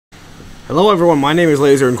Hello everyone, my name is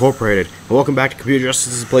Laser Incorporated, and welcome back to Computer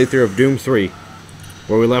Justice's playthrough of Doom 3.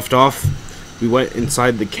 Where we left off, we went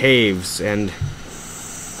inside the caves, and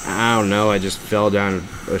I don't know, I just fell down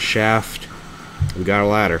a shaft. We got a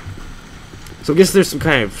ladder. So I guess there's some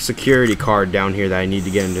kind of security card down here that I need to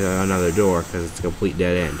get into another door, because it's a complete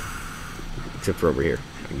dead end. Except for over here.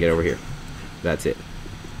 I can get over here. That's it.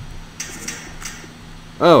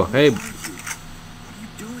 Oh, hey.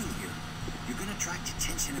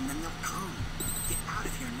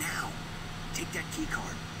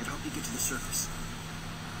 Surface.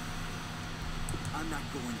 I'm not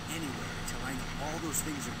going anywhere until I know all those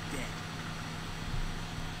things are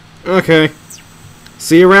dead. Okay.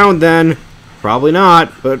 See you around then. Probably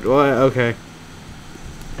not, but okay.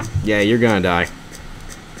 Yeah, you're gonna die.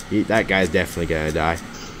 That guy's definitely gonna die.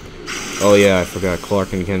 Oh yeah, I forgot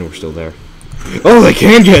Clark and Ken were still there. Oh, they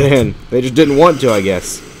can get in! They just didn't want to, I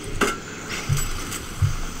guess.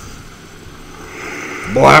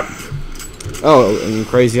 Blap! Oh, and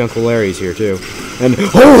Crazy Uncle Larry's here too. And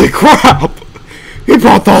holy crap! He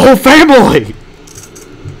brought the whole family!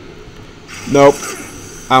 Nope.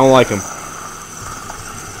 I don't like him.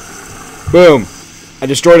 Boom. I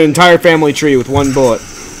destroyed an entire family tree with one bullet.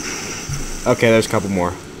 Okay, there's a couple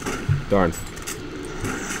more. Darn.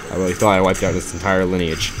 I really thought I wiped out this entire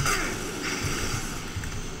lineage.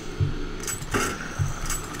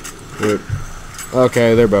 Oop.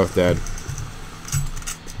 Okay, they're both dead.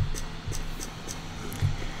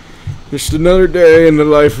 Just another day in the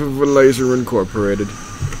life of a Laser Incorporated.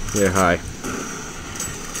 Yeah, hi.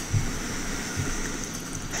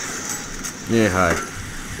 Yeah, hi.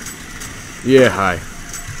 Yeah, hi.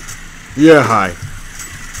 Yeah, hi.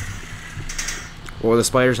 Well, the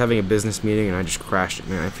spider's having a business meeting and I just crashed it.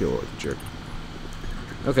 Man, I feel like a jerk.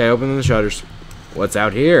 Okay, open the shutters. What's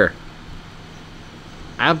out here?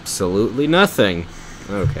 Absolutely nothing.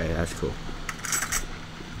 Okay, that's cool.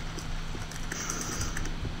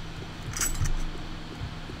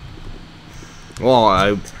 Well,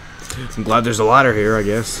 I'm glad there's a ladder here, I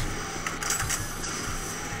guess.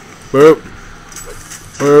 Boop.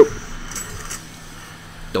 Boop.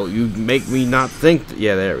 Don't you make me not think that.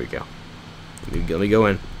 Yeah, there we go. Let me go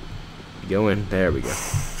in. Go in. There we go.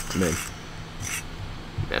 I'm in.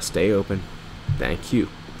 Now stay open. Thank you.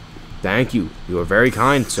 Thank you. You are very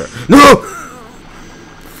kind, sir. No!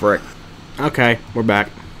 Frick. Okay, we're back.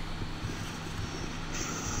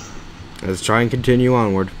 Let's try and continue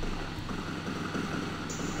onward.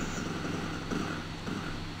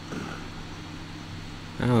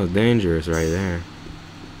 That was dangerous right there.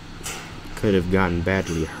 Could have gotten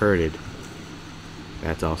badly hurted.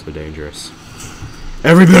 That's also dangerous.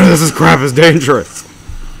 Every bit of this crap is dangerous!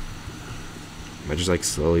 Am I just like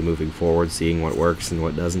slowly moving forward, seeing what works and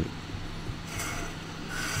what doesn't?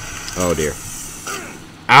 Oh dear.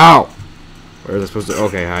 Ow! Where is I supposed to...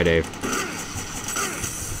 Okay, hi Dave.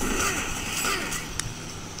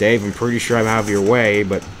 Dave, I'm pretty sure I'm out of your way,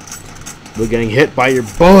 but... we're getting hit by your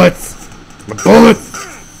bullets! My bullets!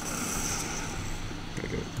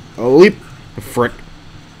 A leap! Frick.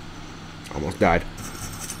 Almost died.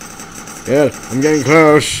 Yeah, I'm getting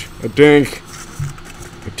close. I think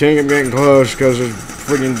I'm getting close because there's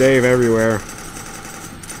freaking Dave everywhere.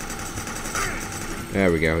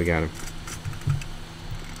 There we go, we got him.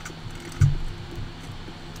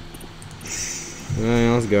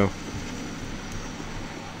 Alright, let's go.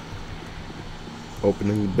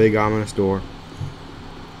 Opening the big ominous door.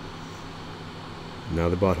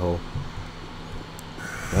 Another butthole.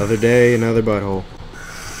 Another day, another butthole.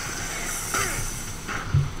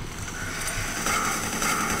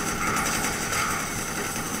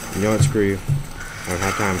 You know what? Screw you. I don't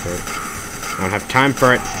have time for it. I don't have time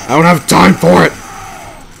for it. I don't have time for it!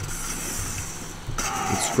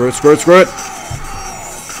 Screw it, screw it, screw it!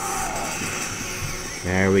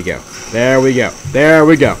 There we go. There we go. There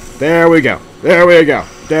we go. There we go. There we go.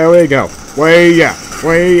 There we go. Way yeah.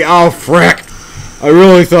 Way. Oh, frick! I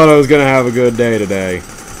really thought I was gonna have a good day today.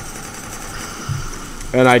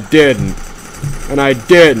 And I didn't. And I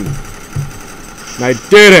didn't. And I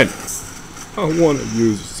didn't. I want to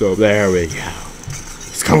use it, so there we go.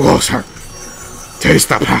 Let's come closer. Taste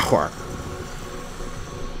the power.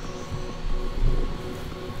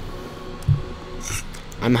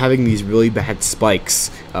 I'm having these really bad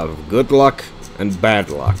spikes of good luck and bad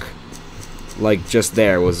luck. Like just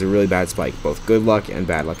there was a really bad spike. Both good luck and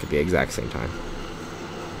bad luck at the exact same time.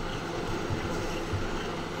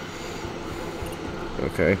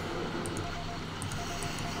 Okay.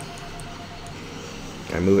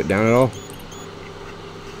 Can I move it down at all?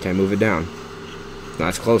 Can I move it down? No,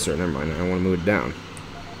 it's closer. Never mind. I don't want to move it down.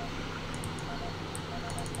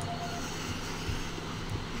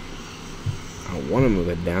 I want to move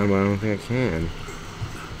it down, but I don't think I can.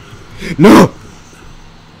 No!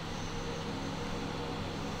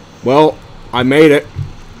 Well, I made it.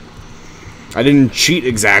 I didn't cheat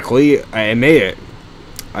exactly. I made it.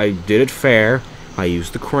 I did it fair. I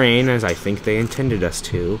used the crane as I think they intended us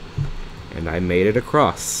to. And I made it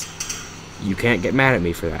across. You can't get mad at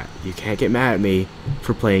me for that. You can't get mad at me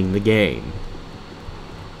for playing the game.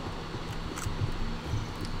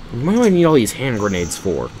 What do I need all these hand grenades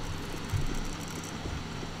for?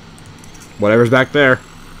 Whatever's back there.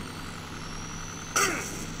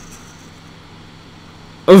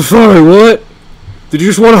 I'm sorry, what? Did you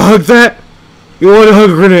just want to hug that? You wanted to hug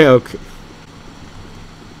a grenade? Okay.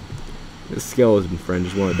 This skeleton friend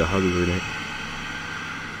just wanted to hug a grenade.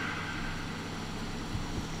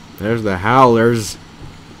 There's the howlers.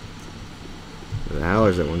 The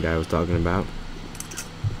howlers that one guy was talking about.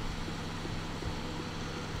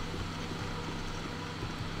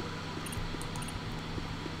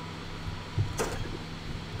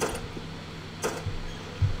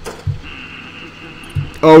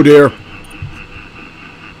 Oh dear.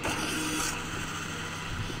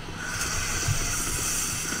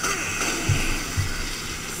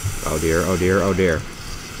 Oh dear, oh dear, oh dear.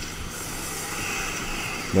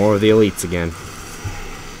 More of the elites again.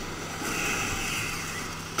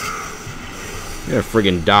 I'm gonna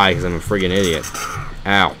friggin' die because I'm a friggin' idiot.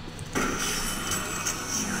 Ow.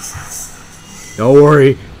 Don't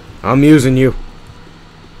worry. I'm using you.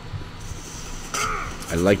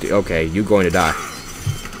 I'd like to... Okay, you going to die.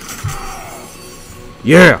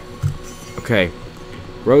 Yeah! Okay.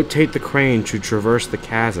 Rotate the crane to traverse the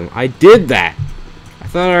chasm. I did that! I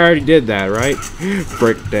thought I already did that, right?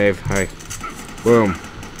 Frick, Dave. Hi. Boom.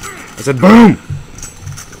 I said boom!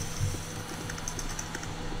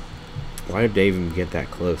 Why did Dave even get that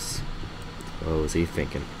close? What was he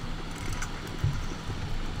thinking?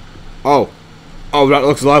 Oh! Oh, that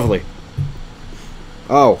looks lovely.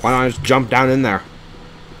 Oh, why don't I just jump down in there?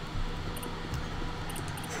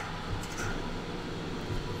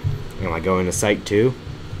 Am I going to Site 2?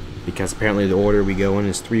 Because apparently the order we go in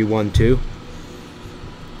is 3, 1, 2.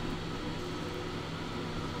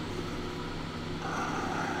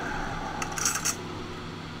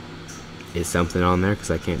 Is something on there? Because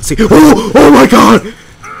I can't see. Oh! Oh my god!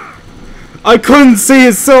 I couldn't see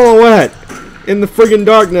his silhouette in the friggin'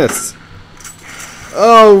 darkness.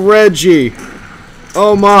 Oh, Reggie.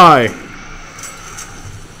 Oh my.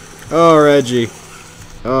 Oh, Reggie.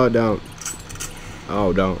 Oh, don't.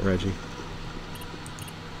 Oh, don't, Reggie.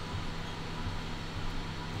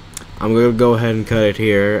 I'm gonna go ahead and cut it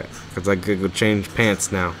here because I could go change pants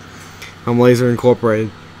now. I'm Laser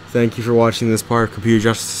Incorporated. Thank you for watching this part of Computer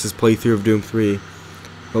Justice's playthrough of Doom 3.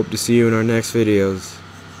 Hope to see you in our next videos.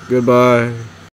 Goodbye.